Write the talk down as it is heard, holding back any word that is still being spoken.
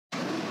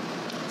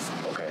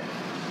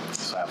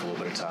have a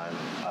little bit of time.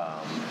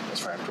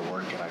 It's right after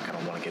work, and I kind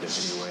of want to get a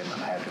video in.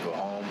 I have to go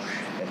home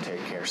and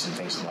take care of some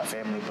things with my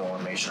family, but I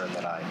want to make sure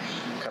that I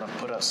kind of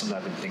put out something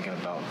I've been thinking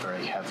about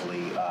very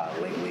heavily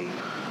lately,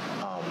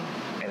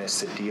 and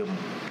it's the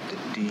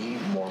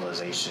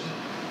demoralization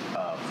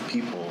of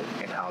people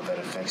and how that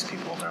affects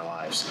people in their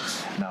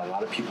lives. Now, a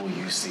lot of people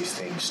use these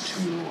things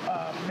to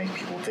make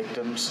people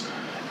victims,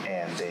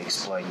 and they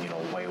explain,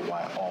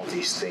 why all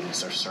these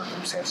things, their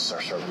circumstances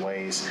are certain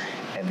ways,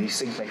 and these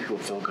things make people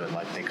feel good,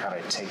 like they kind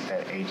of take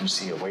that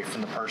agency away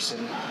from the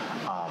person.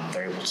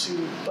 They're able to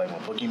blame a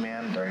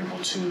boogeyman. They're able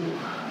to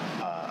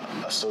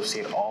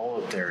associate all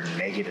of their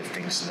negative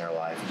things in their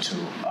life to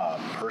a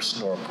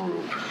person or a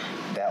group.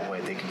 That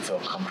way they can feel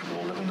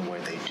comfortable living the way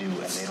they do,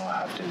 and they don't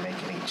have to make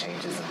any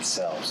changes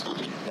themselves.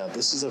 Now,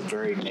 this is a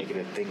very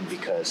negative thing,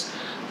 because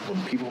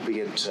when people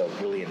begin to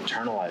really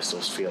internalize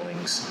those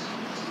feelings,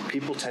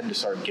 people tend to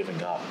start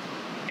giving up.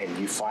 And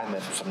you find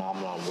that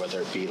phenomenon,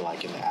 whether it be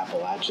like in the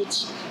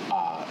Appalachians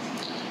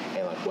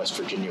and like West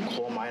Virginia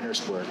coal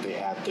miners, where they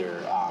had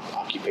their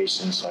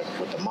occupations like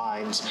with the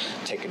mines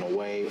taken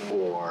away,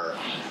 or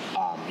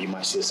you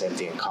might see the same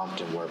thing in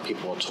Compton, where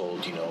people are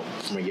told,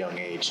 from a young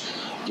age,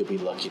 you'll be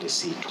lucky to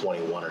see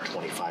 21 or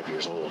 25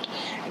 years old.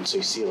 And so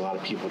you see a lot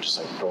of people just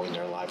like throwing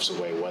their lives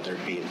away, whether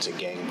it be into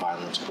gang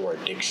violence or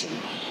addiction.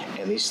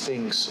 And these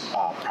things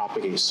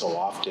propagate so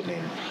often,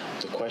 and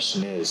the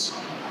question is,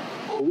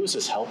 who is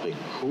this helping?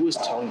 Who is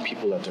telling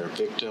people that they're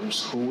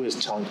victims? Who is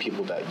telling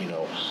people that,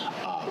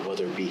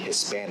 whether it be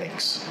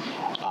Hispanics,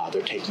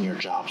 they're taking your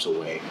jobs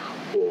away,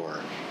 or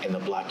in the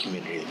black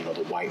community,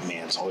 the white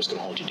man's always going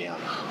to hold you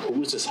down?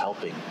 Who is this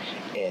helping?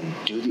 And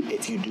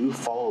if you do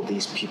follow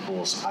these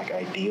people's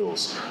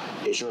ideals,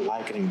 is your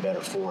life getting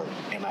better for it?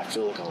 And I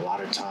feel like a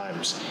lot of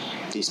times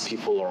these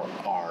people are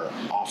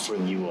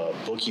offering you a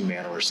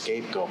boogeyman or a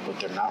scapegoat, but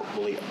they're not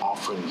really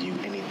offering you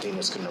anything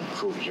that's going to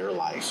improve your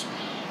life.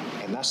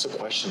 And that's the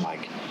question,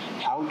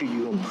 how do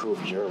you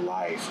improve your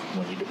life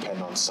when you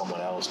depend on someone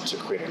else to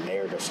create a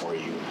narrative for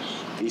you?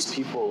 These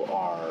people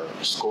are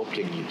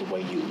sculpting you, the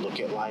way you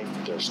look at life.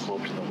 They're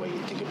sculpting the way you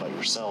think about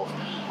yourself.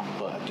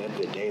 But at the end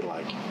of the day,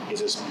 is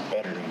this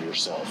better than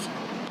yourself?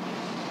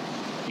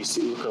 You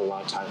see, look at a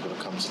lot of times when it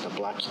comes to the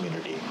black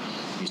community,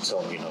 you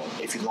tell them,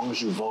 as long as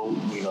you vote,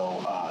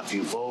 if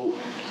you vote,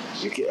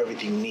 you get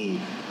everything you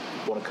need.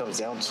 When it comes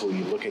down to it,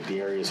 you look at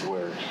the areas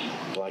where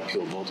black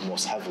people vote the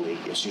most heavily,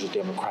 it's usually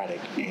Democratic,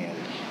 and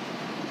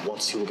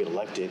once people get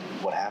elected,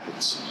 what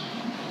happens?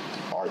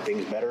 Are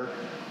things better?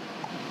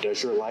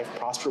 Does your life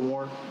prosper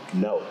more?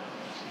 No.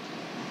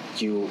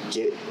 You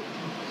get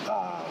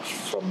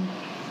from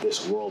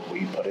this world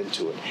what you put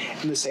into it. And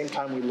at the same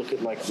time, we look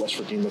at West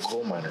Virginia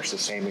coal miners, the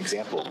same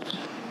example.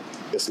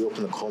 If we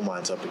open the coal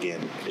mines up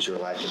again, is your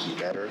life going to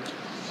be better?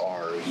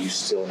 Are you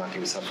still not going to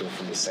be suffering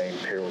from the same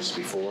perils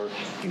before?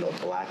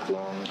 Black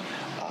lung,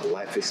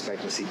 life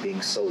expectancy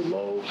being so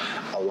low.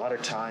 A lot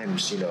of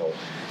times,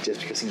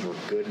 just because things were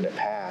good in the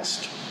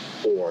past,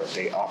 or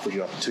they offered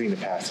you opportunity in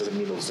the past, doesn't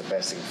mean it was the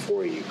best thing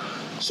for you.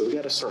 So we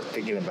got to start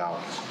thinking about,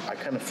 I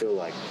kind of feel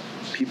like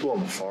people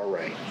on the far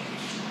right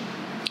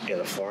and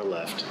the far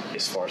left,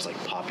 as far as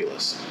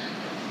populists,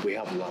 we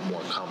have a lot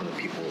more in common than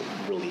people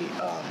really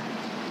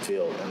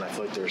feel. And I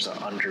feel like there's an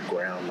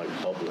underground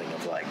bubbling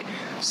of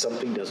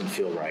something doesn't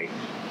feel right,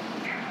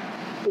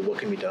 but what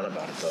can be done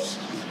about it though?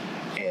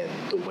 And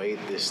the way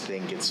this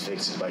thing gets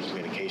fixed is by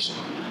communication.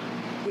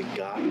 We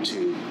got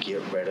to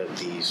get rid of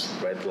these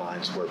red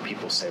lines where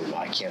people say, well,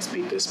 I can't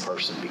speak this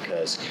person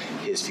because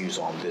his views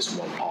on this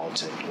one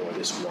politic or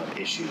this one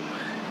issue.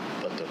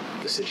 But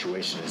the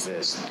situation is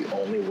this: the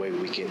only way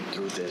we get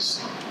through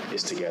this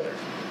is together.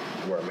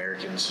 We're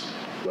Americans,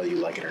 whether you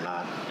like it or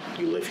not.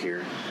 You live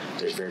here.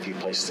 There's very few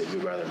places that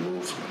you'd rather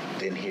move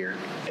than here,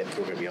 if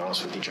we're going to be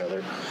honest with each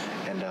other.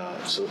 And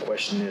so the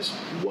question is,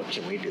 what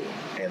can we do?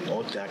 And the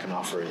only thing I can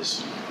offer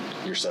is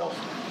yourself,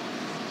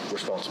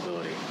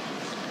 responsibility.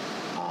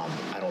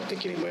 I don't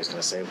think anybody's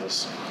going to save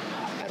us.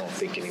 I don't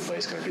think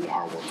anybody's going to do the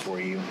hard work for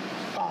you.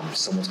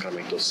 Someone's going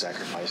to make those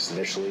sacrifices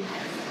initially.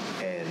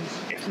 And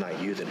if not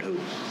you, then who?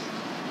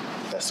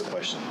 That's the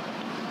question.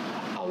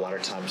 A lot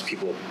of times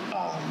people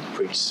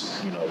preach,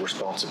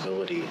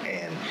 responsibility,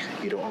 and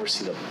you don't ever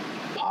see the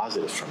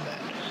positives from that.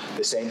 At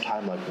the same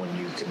time, when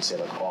you can say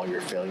all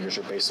your failures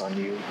are based on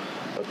you,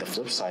 but the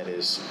flip side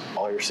is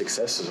all your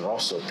successes are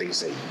also things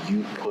that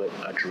you put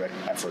a direct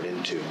effort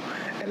into,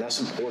 and that's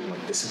important.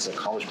 The sense of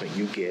accomplishment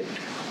you get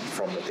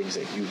from the things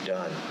that you've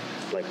done,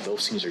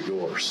 those things are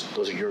yours.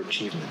 Those are your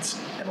achievements.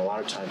 And a lot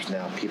of times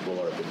now people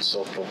are been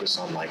so focused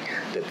on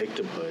the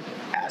victimhood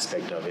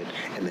aspect of it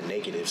and the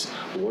negatives.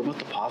 But what about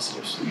the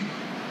positives?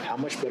 How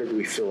much better do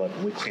we feel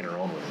when we clean our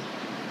own room?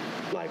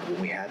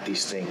 When we have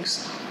these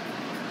things,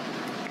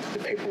 the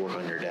paperwork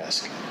on your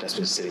desk that's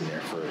been sitting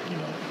there for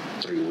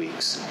 3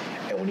 weeks,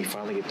 and when you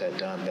finally get that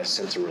done, that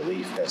sense of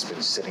relief that's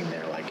been sitting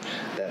there,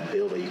 that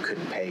bill that you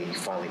couldn't pay, you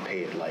finally pay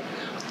it,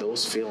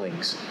 those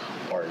feelings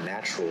are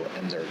natural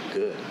and they're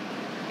good.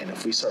 And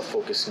if we start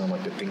focusing on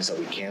like the things that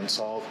we can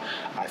solve,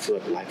 I feel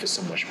like life is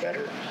so much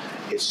better.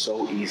 It's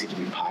so easy to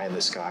be pie in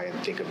the sky and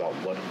think about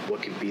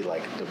what could be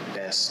like the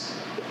best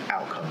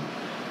outcome.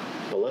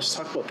 But let's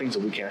talk about things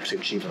that we can actually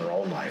achieve in our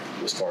own life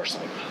as far as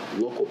like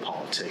local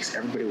politics.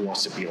 Everybody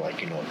wants to be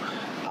like,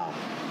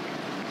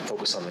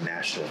 focus on the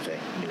national thing,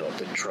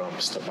 the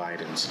Trumps, the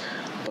Bidens.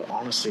 But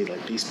honestly,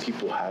 like these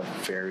people have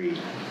very,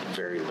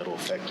 very little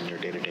effect in your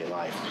day-to-day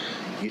life.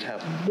 You'd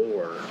have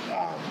more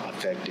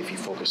effect if you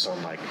focus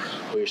on like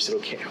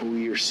who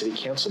your city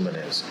councilman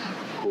is,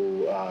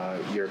 who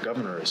your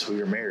governor is, who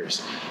your mayor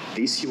is.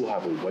 These people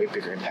have a way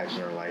bigger impact in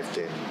your life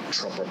than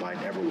Trump or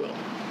Biden ever will.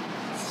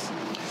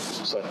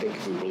 So I think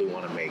if we really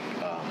want to make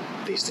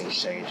these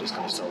things change, it's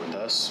going to start with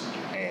us,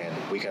 and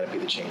we got to be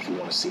the change we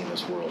want to see in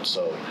this world.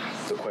 So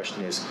the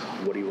question is,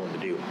 what are you willing to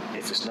do?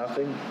 If it's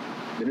nothing,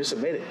 then just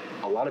admit it.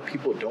 A lot of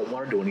people don't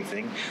want to do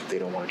anything. They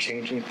don't want to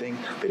change anything.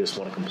 They just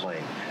want to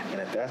complain.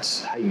 And if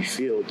that's how you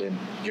feel, then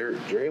you're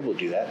able to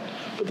do that.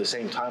 But at the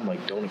same time,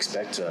 like, don't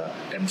expect to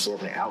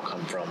absorb an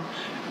outcome from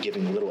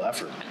giving little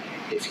effort.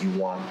 If you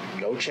want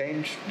no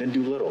change, then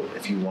do little.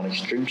 If you want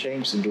extreme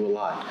change, then do a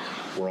lot.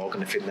 We're all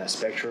going to fit in that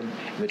spectrum,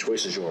 and the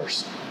choice is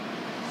yours.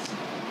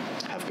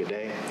 Have a good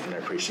day, and I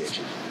appreciate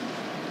you.